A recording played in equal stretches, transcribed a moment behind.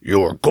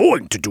You're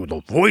going to do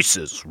the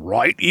voices,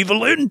 right,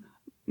 Evelyn?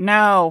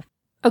 No.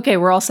 Okay,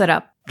 we're all set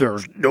up.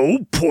 There's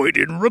no point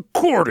in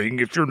recording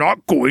if you're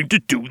not going to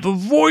do the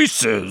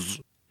voices.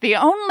 The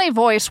only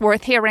voice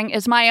worth hearing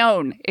is my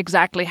own,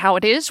 exactly how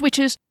it is, which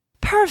is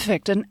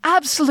perfect and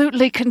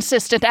absolutely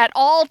consistent at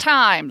all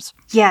times.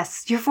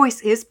 Yes, your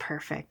voice is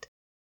perfect.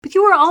 But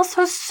you were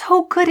also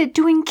so good at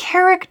doing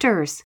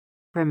characters.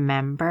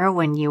 Remember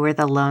when you were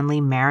the lonely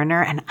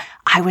mariner and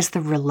I was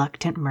the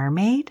reluctant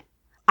mermaid?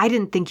 I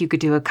didn't think you could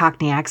do a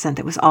Cockney accent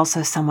that was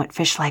also somewhat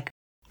fish-like,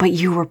 but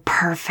you were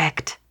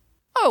perfect.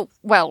 Oh,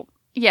 well,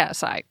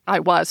 yes, I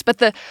was, but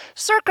the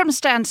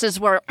circumstances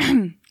were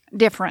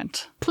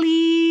different.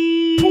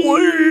 Please!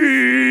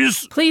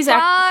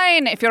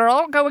 Fine, if you're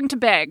all going to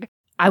beg.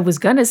 I was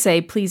gonna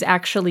say, please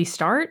actually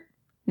start.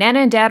 Nana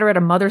and Dad are at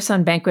a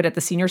mother-son banquet at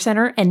the senior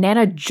center, and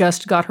Nana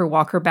just got her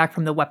walker back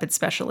from the weapons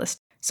specialist,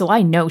 so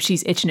I know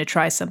she's itching to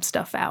try some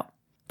stuff out.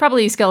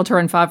 Probably Skeletor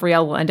and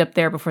Favriel will end up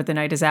there before the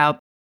night is out.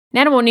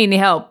 Nana won't need any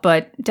help,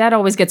 but Dad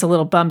always gets a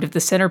little bummed if the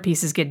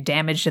centerpieces get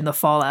damaged in the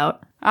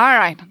fallout. All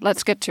right,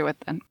 let's get to it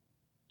then.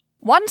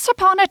 Once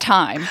upon a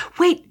time...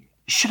 Wait,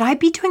 should I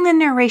be doing the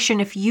narration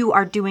if you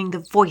are doing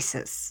the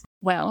voices?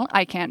 Well,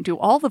 I can't do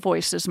all the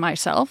voices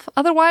myself,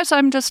 otherwise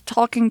I'm just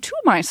talking to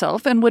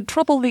myself and would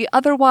trouble the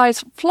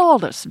otherwise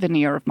flawless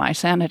veneer of my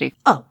sanity.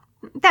 Oh,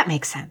 that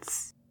makes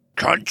sense.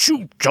 Can't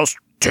you just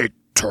take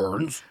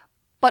turns?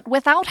 But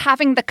without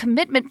having the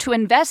commitment to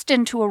invest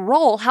into a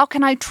role, how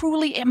can I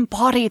truly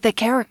embody the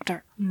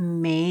character?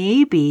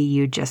 Maybe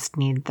you just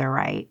need the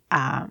right,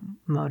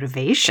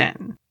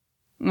 motivation.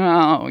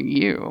 Oh,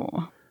 you.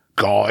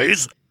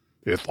 Guys,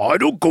 if I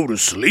don't go to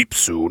sleep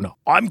soon,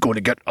 I'm going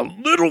to get a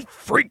little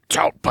freaked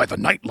out by the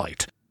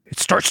nightlight. It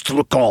starts to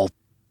look all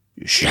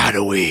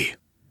shadowy.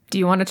 Do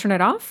you want to turn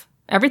it off?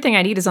 Everything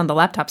I need is on the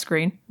laptop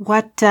screen.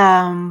 What,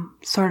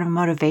 sort of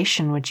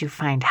motivation would you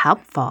find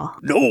helpful?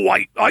 No,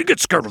 I get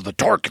scared of the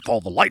dark if all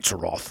the lights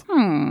are off.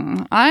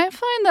 I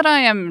find that I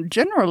am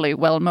generally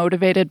well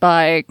motivated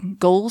by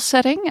goal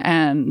setting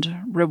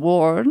and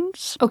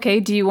rewards. Okay,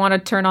 do you want to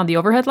turn on the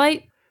overhead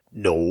light?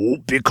 No,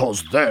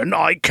 because then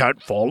I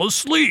can't fall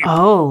asleep.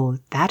 Oh,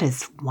 that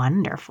is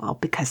wonderful,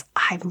 because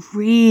I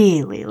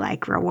really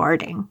like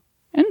rewarding.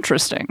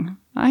 Interesting.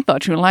 I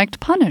thought you liked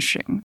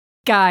punishing.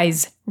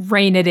 Guys,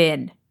 rein it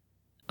in.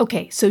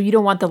 Okay, so you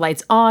don't want the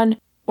lights on,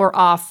 or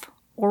off,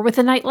 or with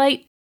a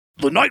nightlight?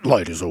 The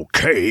nightlight is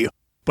okay,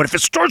 but if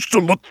it starts to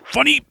look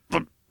funny,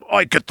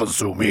 I get the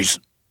zoomies.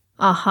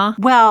 Uh-huh.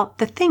 Well,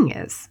 the thing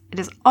is, it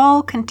is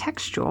all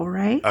contextual,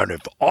 right? And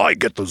if I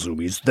get the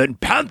zoomies, then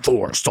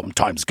Panther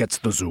sometimes gets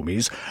the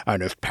zoomies.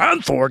 And if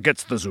Panther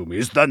gets the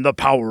zoomies, then the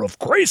power of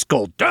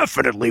Grayskull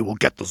definitely will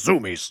get the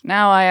zoomies.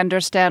 Now I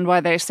understand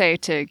why they say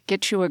to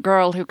get you a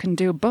girl who can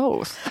do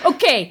both.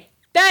 Okay,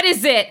 that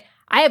is it.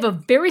 I have a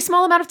very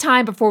small amount of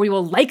time before we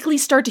will likely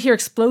start to hear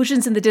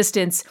explosions in the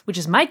distance, which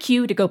is my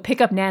cue to go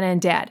pick up Nana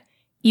and Dad.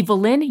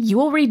 Evelyn, you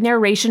will read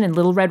narration in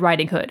Little Red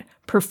Riding Hood.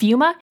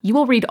 Perfuma, you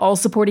will read all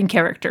supporting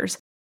characters.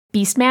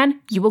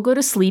 Beastman, you will go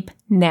to sleep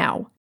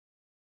now.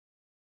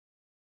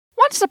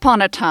 Once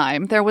upon a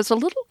time, there was a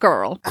little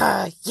girl.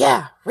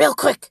 Yeah, real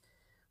quick.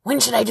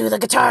 When should I do the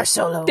guitar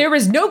solo? There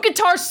is no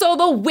guitar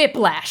solo,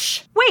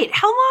 Whiplash. Wait,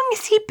 how long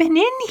has he been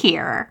in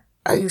here?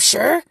 Are you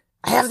sure?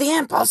 I have the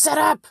amp all set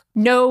up.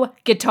 No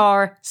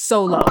guitar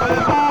solo.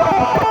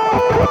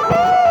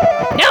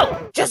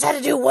 No! Just had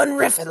to do one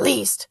riff at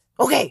least.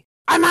 Okay,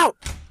 I'm out.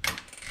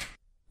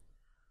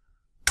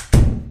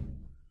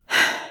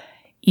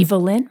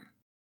 Evelyn?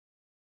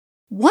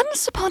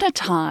 Once upon a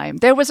time,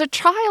 there was a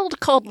child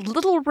called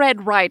Little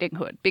Red Riding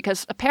Hood,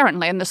 because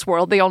apparently in this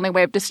world the only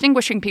way of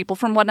distinguishing people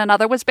from one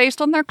another was based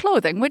on their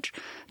clothing, which,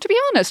 to be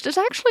honest, is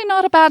actually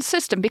not a bad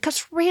system,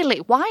 because really,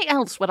 why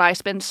else would I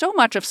spend so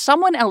much of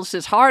someone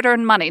else's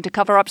hard-earned money to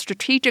cover up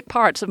strategic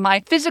parts of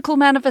my physical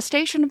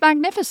manifestation of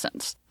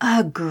magnificence?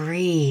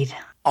 Agreed.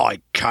 I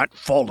can't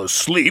fall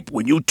asleep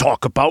when you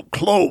talk about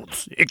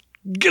clothes. It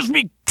gives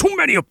me too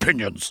many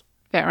opinions.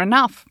 Fair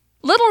enough.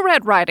 Little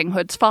Red Riding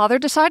Hood's father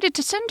decided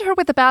to send her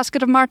with a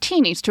basket of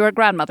martinis to her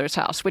grandmother's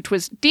house, which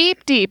was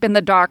deep, deep in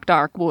the dark,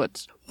 dark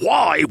woods.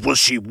 Why was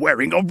she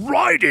wearing a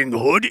riding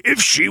hood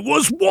if she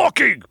was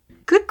walking?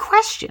 Good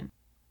question.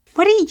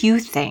 What do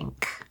you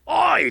think?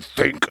 I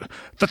think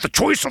that the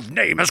choice of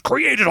name has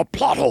created a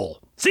plot hole.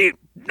 See,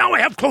 now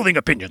I have clothing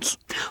opinions.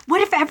 What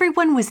if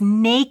everyone was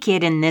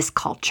naked in this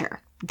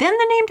culture? Then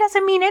the name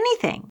doesn't mean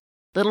anything.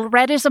 Little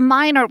Red is a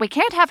minor. We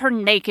can't have her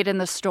naked in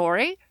the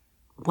story.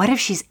 What if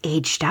she's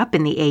aged up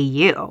in the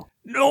AU?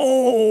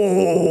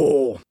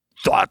 No,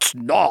 that's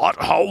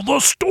not how the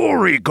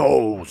story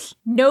goes.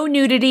 No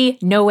nudity,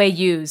 no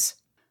AUs.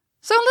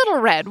 So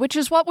Little Red, which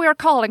is what we are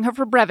calling her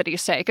for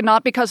brevity's sake and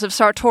not because of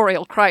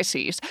sartorial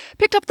crises,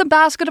 picked up the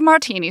basket of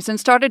martinis and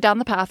started down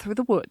the path through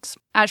the woods.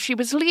 As she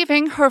was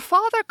leaving, her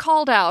father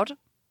called out,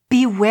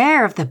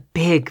 "Beware of the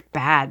big,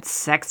 bad,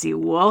 sexy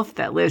wolf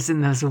that lives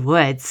in those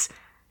woods.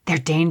 They're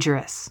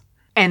dangerous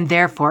and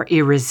therefore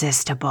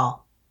irresistible."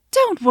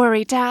 "Don't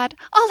worry, Dad.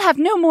 I'll have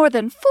no more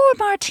than 4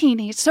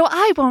 martinis, so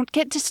I won't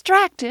get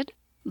distracted."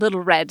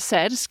 Little Red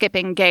said,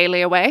 skipping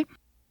gaily away.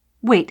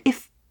 Wait,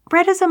 if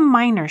Red is a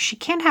minor, she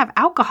can't have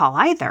alcohol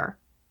either.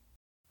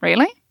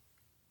 Really?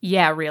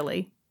 Yeah,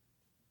 really.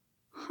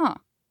 Huh.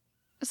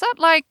 Is that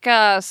like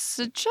a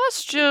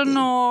suggestion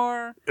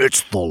or...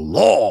 It's the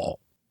law.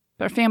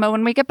 Perfuma,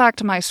 when we get back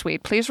to my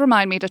suite, please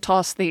remind me to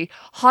toss the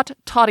Hot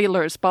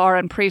Toddlers bar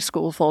and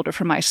preschool folder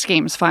from my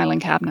schemes filing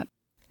cabinet.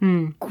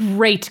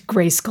 Great,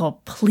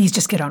 Grayskull. Please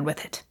just get on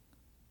with it.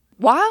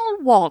 While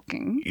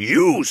walking...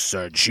 You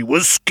said she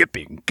was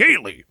skipping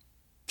gaily.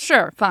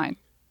 Sure, fine.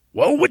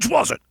 Well, which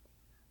was it?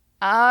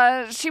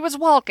 She was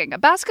walking. A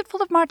basket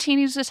full of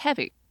martinis is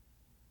heavy.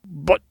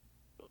 But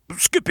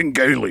skipping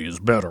gaily is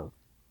better.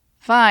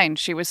 Fine,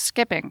 she was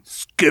skipping.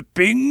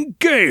 Skipping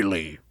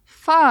gaily.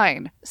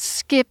 Fine,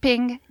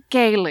 skipping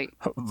gaily.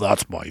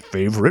 That's my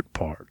favorite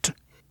part.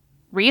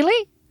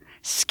 Really?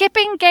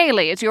 Skipping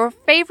gaily is your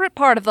favorite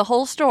part of the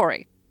whole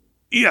story?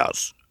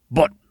 Yes,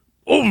 but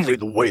only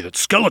the way that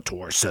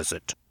Skeletor says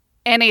it.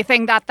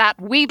 Anything that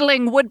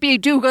wheedling would-be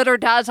do-gooder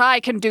does, I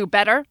can do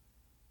better.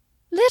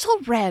 Little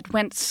Red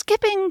went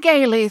skipping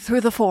gaily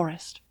through the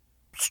forest.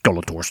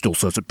 Skeletor still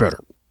says it better.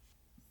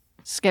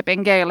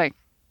 Skipping gaily.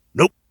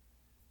 Nope.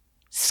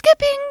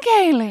 Skipping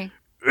gaily.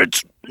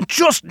 It's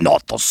just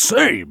not the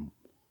same.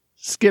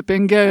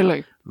 Skipping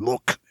gaily.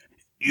 Look,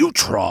 you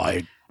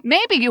tried.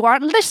 Maybe you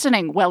aren't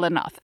listening well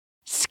enough.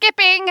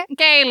 Skipping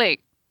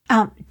gaily.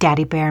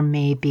 Daddy Bear,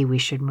 maybe we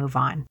should move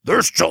on.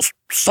 There's just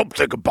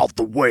something about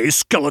the way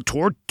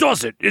Skeletor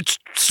does it. It's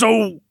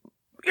so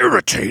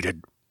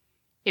irritated.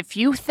 If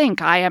you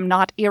think I am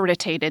not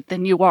irritated,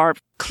 then you are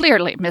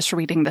clearly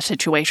misreading the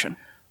situation.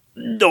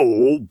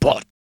 No,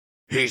 but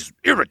he's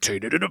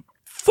irritated in a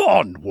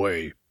fun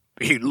way.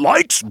 He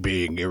likes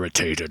being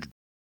irritated.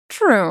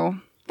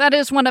 True. That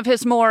is one of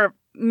his more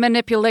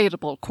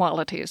manipulatable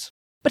qualities.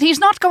 But he's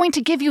not going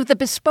to give you the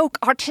bespoke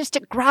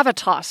artistic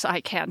gravitas I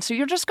can, so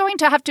you're just going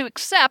to have to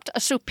accept a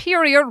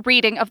superior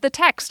reading of the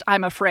text,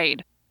 I'm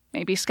afraid.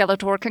 Maybe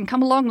Skeletor can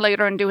come along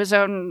later and do his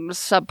own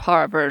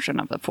subpar version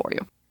of it for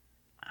you.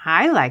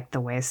 I like the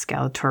way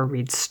Skeletor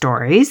reads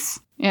stories.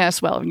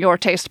 Yes, well, your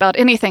taste about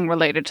anything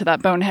related to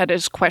that bonehead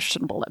is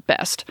questionable at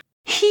best.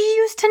 He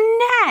used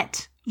a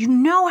net. You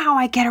know how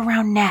I get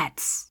around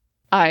nets.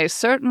 I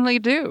certainly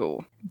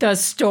do. The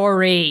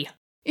story.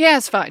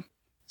 Yes, fine.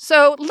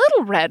 So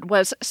Little Red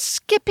was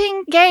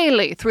skipping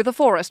gaily through the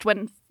forest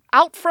when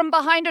out from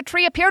behind a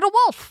tree appeared a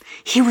wolf.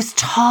 He was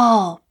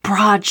tall,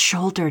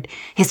 broad-shouldered.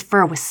 His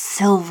fur was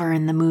silver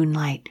in the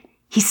moonlight.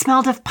 He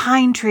smelled of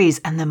pine trees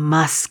and the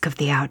musk of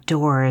the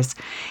outdoors.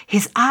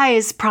 His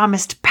eyes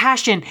promised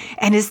passion,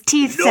 and his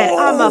teeth said,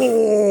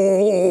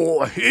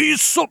 No,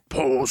 he's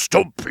supposed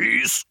to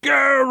be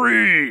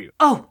scary.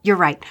 Oh, you're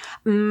right.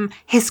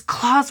 His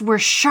claws were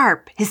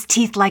sharp, his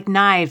teeth like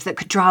knives that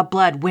could draw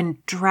blood when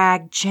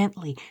dragged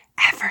gently,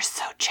 ever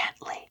so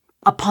gently,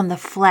 upon the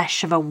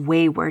flesh of a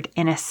wayward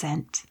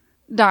innocent.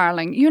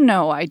 Darling, you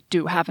know I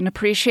do have an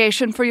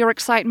appreciation for your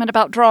excitement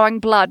about drawing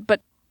blood,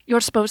 but you're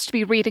supposed to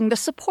be reading the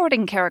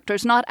supporting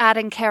characters, not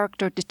adding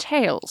character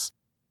details.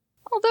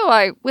 Although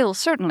I will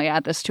certainly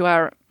add this to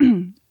our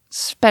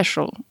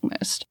special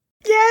list.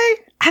 Yay!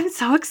 I'm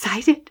so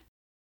excited.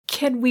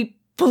 Can we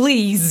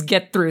please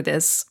get through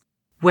this?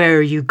 Where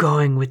are you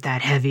going with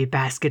that heavy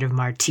basket of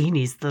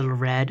martinis, Little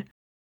Red?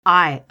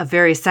 I, a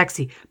very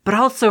sexy, but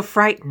also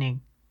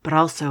frightening, but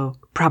also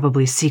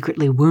probably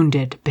secretly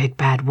wounded big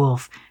bad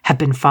wolf, have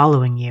been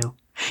following you.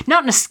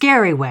 Not in a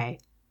scary way,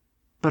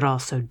 but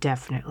also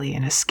definitely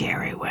in a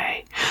scary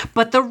way.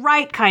 But the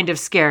right kind of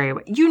scary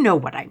way. You know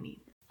what I mean.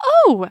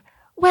 Oh,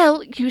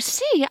 well, you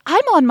see,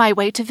 I'm on my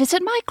way to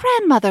visit my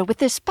grandmother with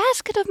this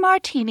basket of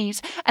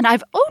martinis, and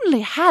I've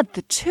only had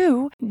the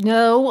 2.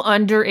 No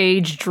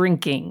underage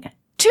drinking.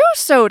 2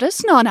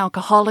 sodas,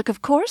 non-alcoholic,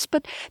 of course,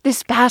 but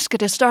this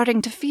basket is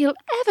starting to feel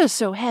ever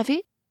so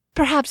heavy.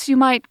 Perhaps you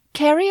might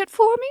carry it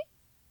for me?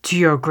 To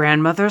your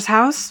grandmother's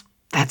house?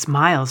 That's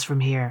miles from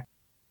here.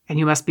 And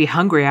you must be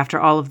hungry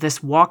after all of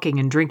this walking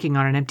and drinking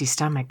on an empty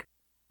stomach.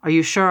 Are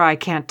you sure I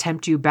can't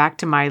tempt you back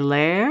to my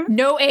lair?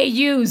 No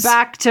AUs!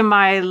 Back to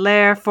my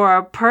lair for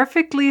a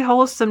perfectly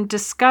wholesome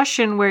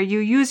discussion where you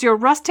use your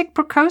rustic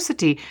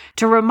precocity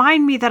to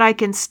remind me that I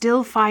can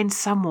still find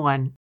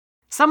someone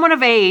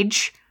of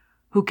age,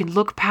 who can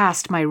look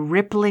past my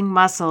rippling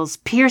muscles,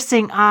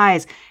 piercing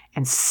eyes,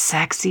 and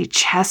sexy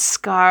chest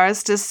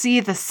scars to see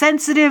the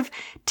sensitive,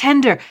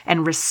 tender,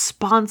 and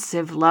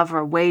responsive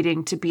lover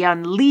waiting to be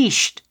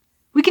unleashed.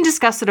 We can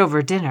discuss it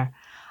over dinner.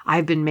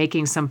 I've been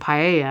making some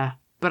paella,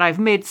 but I've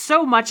made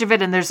so much of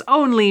it and there's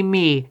only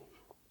me.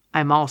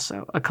 I'm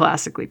also a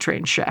classically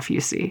trained chef, you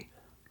see.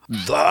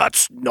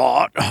 That's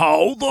not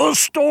how the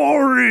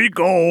story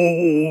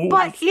goes.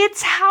 But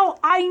it's how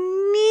I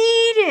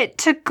need it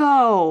to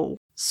go.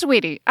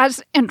 Sweetie,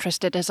 as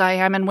interested as I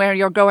am in where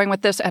you're going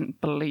with this, and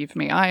believe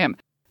me, I am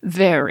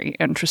very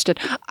interested,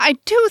 I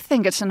do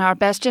think it's in our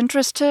best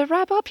interest to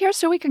wrap up here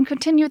so we can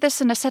continue this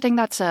in a setting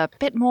that's a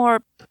bit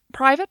more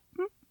private.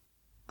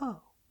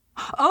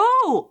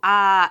 Oh,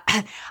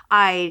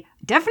 I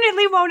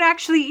definitely won't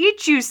actually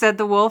eat you, said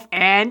the wolf,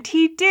 and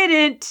he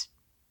didn't.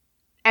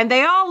 And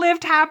they all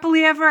lived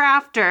happily ever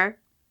after.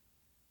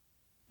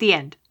 The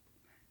end.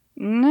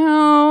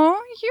 No,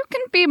 you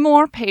can be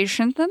more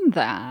patient than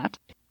that.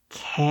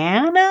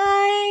 Can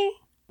I?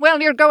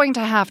 Well, you're going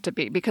to have to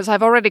be, because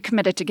I've already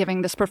committed to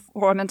giving this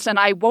performance, and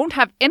I won't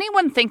have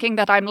anyone thinking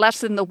that I'm less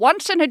than the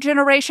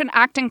once-in-a-generation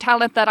acting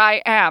talent that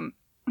I am.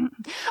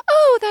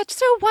 Oh, that's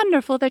so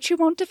wonderful that you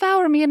won't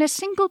devour me in a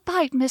single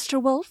bite,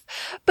 Mr. Wolf.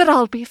 But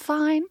I'll be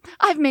fine.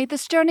 I've made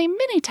this journey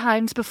many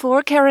times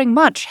before, carrying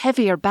much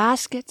heavier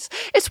baskets.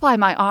 It's why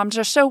my arms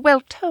are so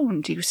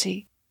well-toned, you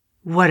see.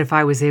 What if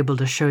I was able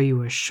to show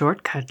you a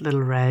shortcut,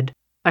 Little Red?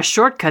 A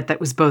shortcut that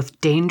was both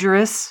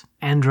dangerous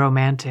and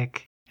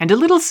romantic. And a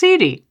little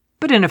seedy,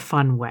 but in a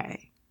fun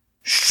way.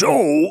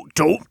 Show,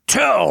 don't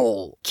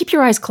tell. Keep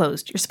your eyes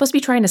closed. You're supposed to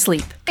be trying to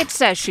sleep. It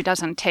says she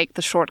doesn't take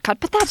the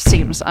shortcut, but that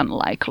seems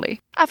unlikely.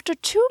 After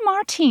 2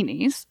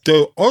 martinis...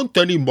 There aren't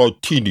any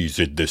martinis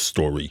in this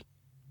story.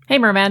 Hey,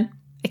 Merman.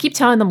 I keep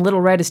telling them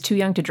Little Red is too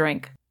young to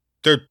drink.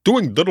 They're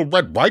doing Little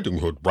Red Riding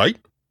Hood, right?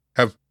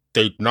 Have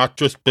they not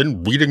just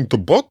been reading the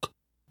book?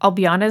 I'll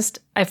be honest,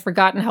 I've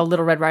forgotten how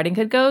Little Red Riding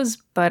Hood goes,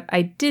 but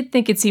I did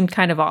think it seemed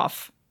kind of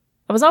off.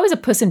 I was always a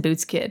Puss in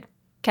Boots kid.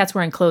 Cats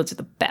wearing clothes are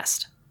the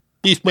best.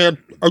 Beastman,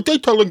 are they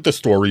telling the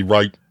story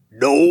right?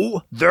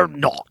 No, they're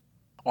not.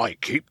 I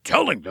keep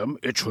telling them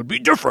it should be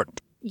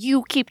different.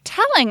 You keep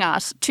telling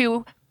us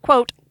to,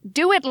 quote,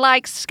 do it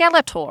like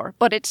Skeletor,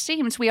 but it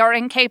seems we are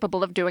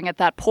incapable of doing it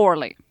that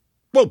poorly.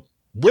 Well,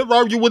 where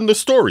are you in the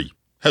story?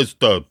 Has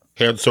the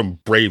handsome,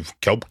 brave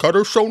kelp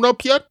cutter shown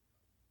up yet?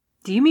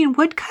 Do you mean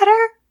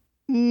woodcutter?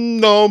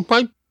 No,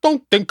 I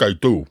don't think I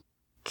do.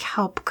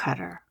 Kelp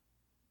cutter.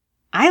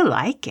 I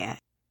like it.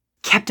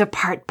 Kept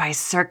apart by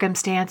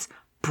circumstance,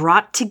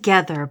 brought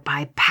together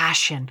by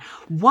passion.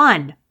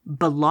 One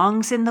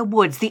belongs in the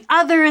woods, the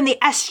other in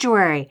the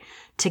estuary.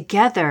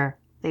 Together,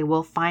 they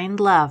will find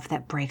love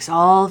that breaks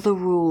all the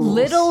rules.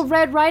 Little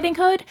Red Riding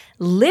Hood?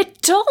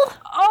 Little?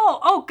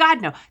 Oh,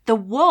 God, no. The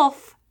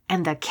wolf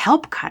and the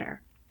kelp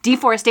cutter.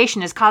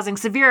 Deforestation is causing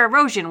severe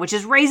erosion, which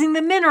is raising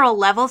the mineral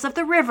levels of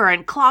the river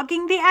and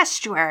clogging the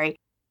estuary.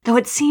 Though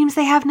it seems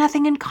they have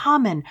nothing in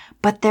common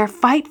but their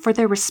fight for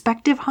their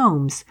respective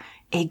homes,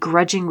 a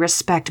grudging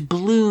respect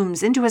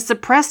blooms into a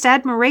suppressed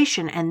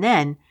admiration, and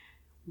then,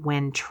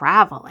 when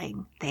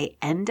traveling, they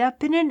end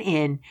up in an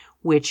inn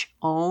which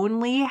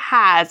only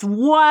has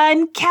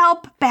one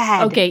kelp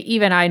bed. Okay,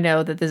 even I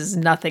know that this is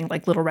nothing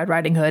like Little Red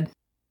Riding Hood.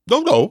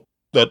 No,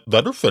 let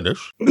her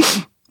finish.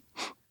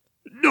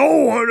 No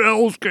one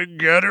else can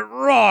get it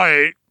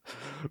right.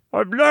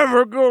 I'm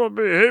never gonna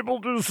be able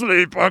to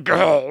sleep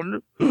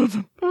again.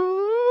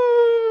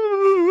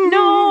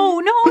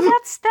 No,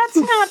 that's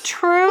not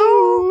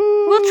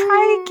true. We'll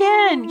try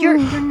again. You're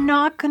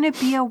not gonna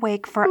be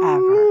awake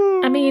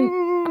forever. I mean,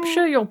 I'm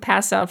sure you'll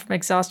pass out from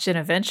exhaustion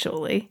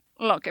eventually.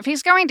 Look, if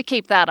he's going to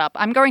keep that up,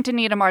 I'm going to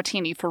need a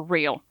martini for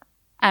real.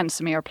 And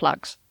some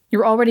earplugs.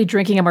 You're already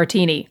drinking a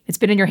martini. It's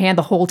been in your hand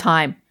the whole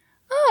time.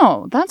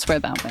 Oh, that's where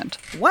that went.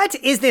 What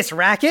is this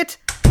racket?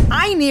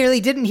 I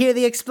nearly didn't hear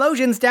the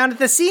explosions down at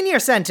the senior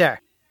center.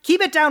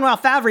 Keep it down while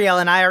Favriel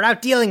and I are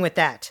out dealing with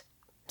that.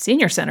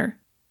 Senior Center?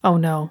 Oh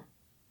no.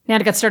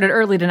 Nana got started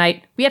early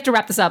tonight. We have to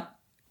wrap this up.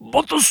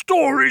 But the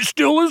story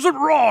still isn't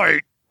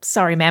right.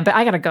 Sorry, man, but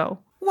I gotta go.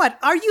 What,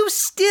 are you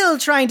still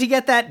trying to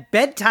get that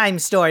bedtime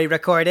story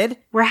recorded?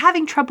 We're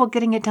having trouble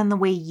getting it done the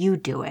way you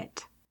do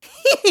it.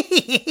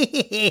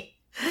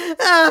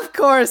 Of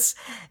course,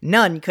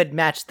 none could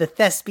match the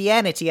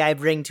thespianity I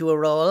bring to a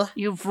role.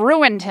 You've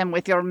ruined him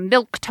with your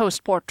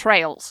milquetoast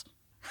portrayals.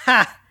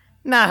 Ha!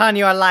 Not on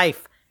your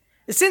life.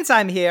 Since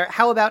I'm here,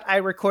 how about I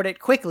record it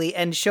quickly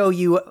and show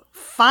you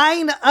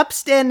fine,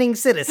 upstanding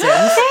citizens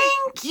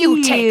Thank you.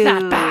 You take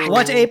that back.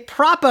 what a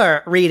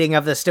proper reading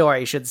of the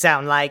story should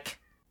sound like.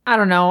 I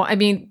don't know. I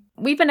mean,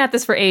 we've been at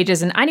this for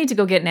ages, and I need to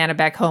go get Nana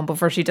back home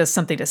before she does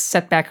something to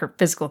set back her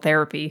physical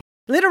therapy.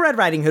 Little Red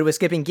Riding Hood was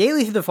skipping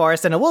gaily through the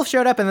forest, and a wolf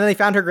showed up, and then they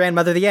found her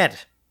grandmother the end.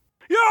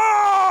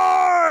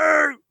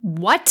 Yay!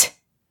 What?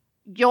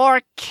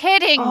 You're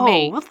kidding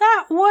me. Well,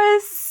 that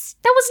was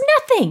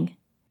nothing.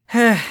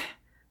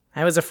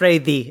 I was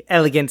afraid the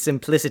elegant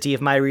simplicity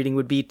of my reading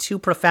would be too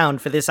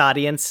profound for this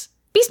audience.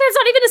 Beastman's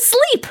not even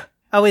asleep!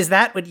 Oh, is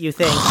that what you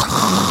think?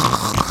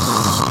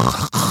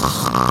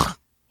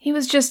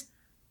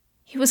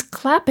 He was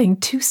clapping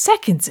 2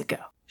 seconds ago.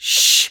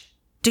 Shh!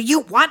 Do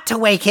you want to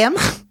wake him?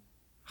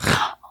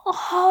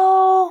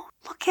 Oh,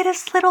 look at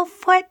his little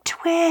foot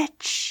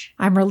twitch.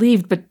 I'm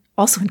relieved, but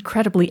also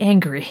incredibly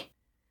angry.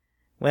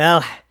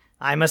 Well,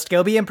 I must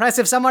go be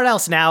impressive somewhere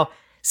else now.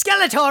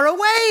 Skeletor,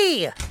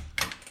 away!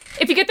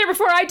 If you get there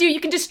before I do, you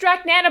can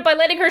distract Nana by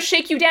letting her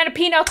shake you down a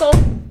pinochle.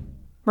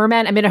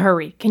 Merman, I'm in a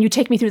hurry. Can you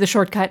take me through the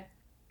shortcut?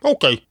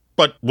 Okay,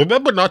 but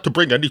remember not to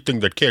bring anything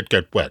that can't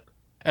get wet.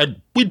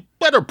 And we'd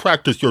better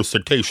practice your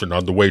citation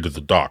on the way to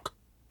the dock.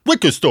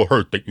 Wick is still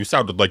hurt that you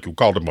sounded like you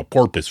called him a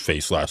porpoise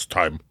face last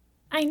time.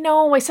 I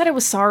know, I said I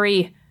was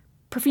sorry.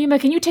 Perfuma,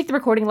 can you take the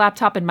recording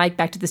laptop and mic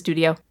back to the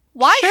studio?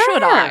 Why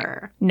should I?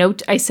 Sure.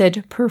 Note, I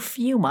said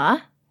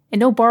Perfuma, and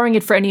no borrowing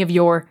it for any of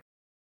your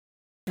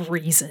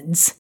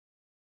reasons.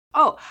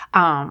 Oh,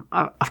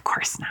 of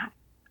course not.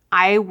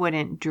 I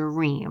wouldn't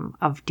dream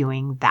of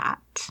doing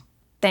that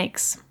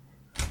Thanks.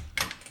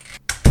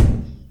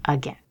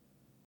 again.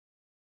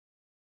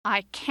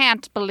 I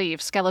can't believe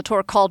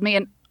Skeletor called me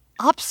an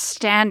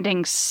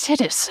upstanding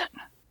citizen.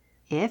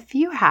 If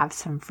you have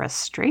some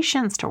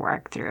frustrations to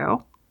work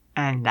through,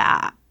 and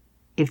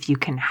if you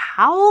can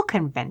howl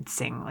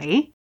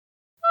convincingly,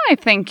 I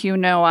think you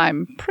know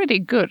I'm pretty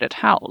good at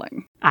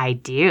howling. I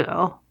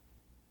do.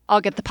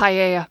 I'll get the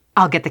paella.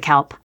 I'll get the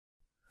kelp.